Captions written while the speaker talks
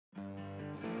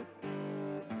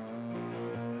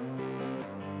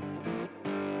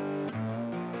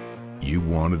You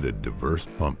wanted a diverse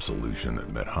pump solution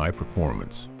that met high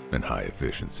performance and high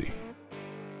efficiency.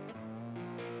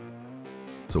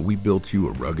 So we built you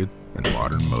a rugged and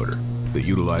modern motor that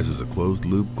utilizes a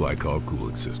closed-loop glycol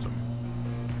cooling system.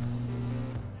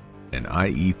 An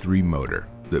IE3 motor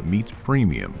that meets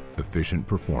premium, efficient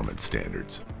performance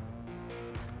standards.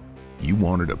 You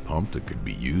wanted a pump that could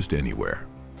be used anywhere.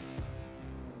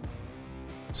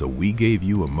 So we gave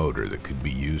you a motor that could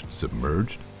be used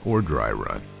submerged or dry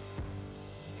run.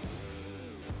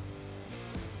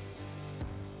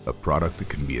 A product that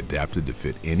can be adapted to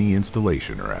fit any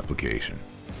installation or application.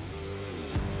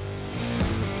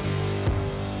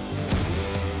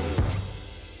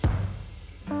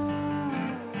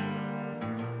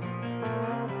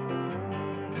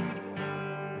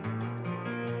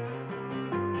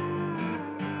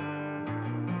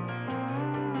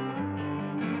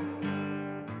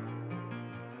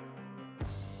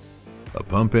 A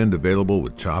pump end available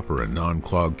with chopper and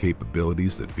non-clog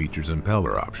capabilities that features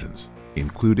impeller options,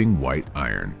 including white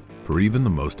iron for even the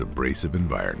most abrasive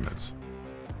environments.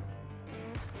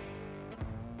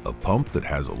 A pump that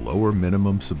has a lower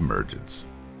minimum submergence,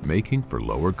 making for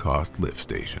lower cost lift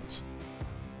stations.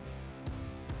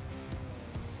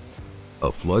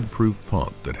 A flood-proof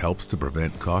pump that helps to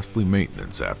prevent costly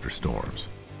maintenance after storms.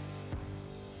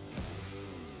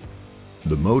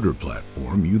 The motor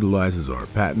platform utilizes our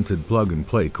patented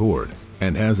plug-and-play cord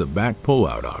and has a back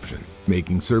pull-out option,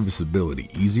 making serviceability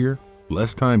easier,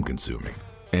 less time-consuming,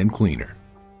 and cleaner.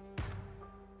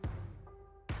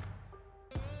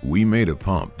 We made a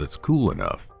pump that's cool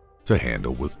enough to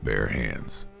handle with bare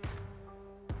hands.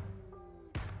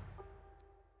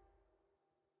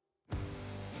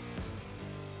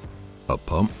 A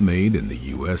pump made in the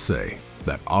USA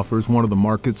that offers one of the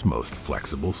market's most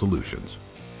flexible solutions.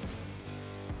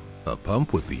 A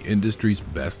pump with the industry's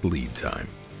best lead time,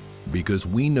 because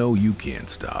we know you can't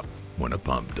stop when a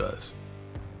pump does.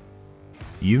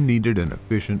 You needed an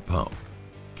efficient pump,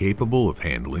 capable of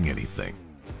handling anything.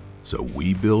 So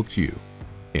we built you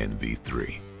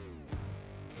Envie3.